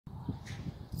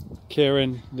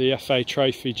Kieran, the FA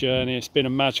Trophy journey. It's been a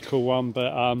magical one,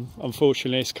 but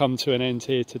unfortunately it's come to an end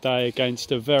here today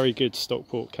against a very good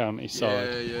Stockport County side.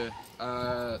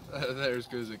 They're as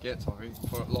good as it gets, I think.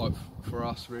 For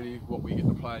us, really, what we get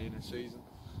to play in this season.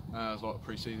 It was like a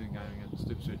pre-season game against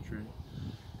Stocport.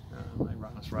 They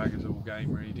ran us ragged all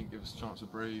game, really, didn't give us a chance to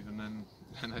breathe, and then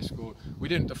they scored. We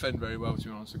didn't defend very well, to be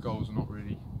honest. The goals are not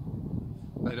really,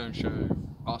 they don't show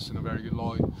us in a very good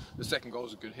light. The second goal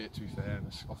was a good hit, to be fair, and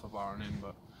it's off the bar and in,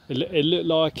 but it looked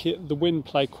like the wind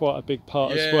played quite a big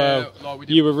part as well. Like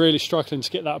you were really struggling to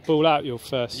get that ball out your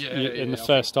first in the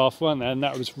first half, weren't they? And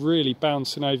that was really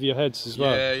bouncing over your heads as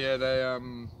well. Yeah, they I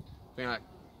think like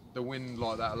the wind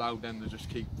like that allowed them to just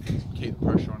keep the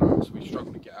pressure on us. We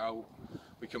struggled to get out.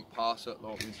 We couldn't pass it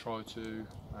like we tried to.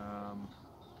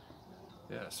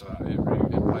 So it really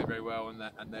didn't play very well,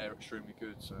 and they're extremely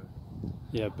good. So.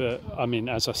 Yeah, but I mean,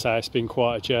 as I say, it's been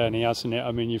quite a journey, hasn't it?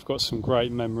 I mean, you've got some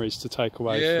great memories to take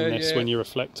away from this when you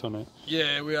reflect on it.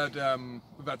 Yeah, we've had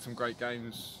some great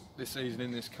games this season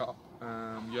in this cup.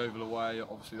 The Oval away,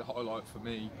 obviously the highlight for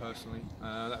me personally.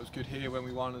 That was good here when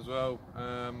we won as well.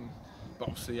 But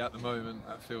obviously at the moment,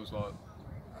 that feels like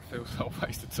a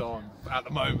waste of time at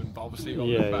the moment. But obviously I'll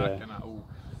look back and that all.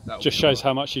 Just shows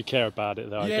how much you care about it,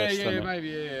 though. I guess.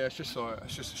 Maybe. It's just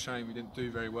a shame we didn't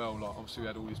do very well. Like obviously we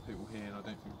had all these people here, and I don't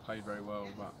think we played very well.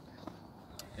 But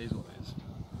it is what it is.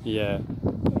 Yeah,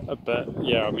 but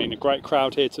yeah, I mean, a great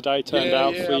crowd here today turned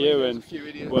out for you, and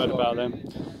word about them.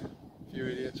 A few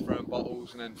idiots throwing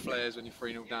bottles and then flares when you're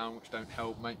 3-0 down, which don't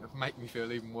help. Make me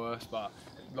feel even worse. But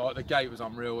like the gate was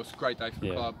unreal. It's a great day for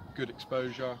the club. Good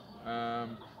exposure.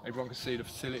 Everyone could see the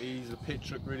facilities. The pitch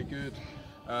looked really good.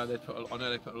 I know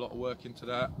they put a lot of work into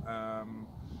that.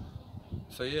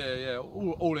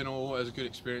 All in all, it was a good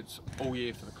experience all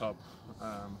year for the club.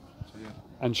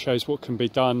 And shows what can be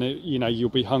done. You know, you'll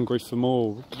be hungry for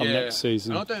more come next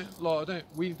season. And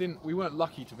we weren't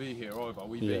lucky to be here either.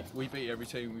 We beat every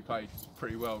team we played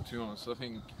pretty well, to be honest. I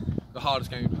think the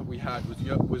hardest game we had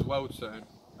was Wealdstone.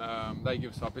 They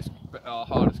give us our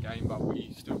hardest game, but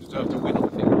we still deserve to win, I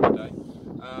think, today.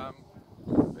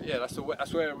 But yeah,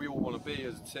 that's where we all want to be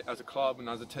as a club and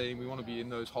as a team. We want to be in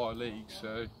those higher leagues,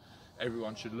 so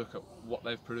everyone should look at what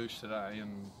they've produced today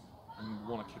and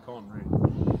want to kick on, really.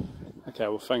 Okay,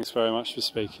 well, thanks very much for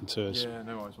speaking to us. Yeah,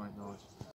 no worries, mate, no worries.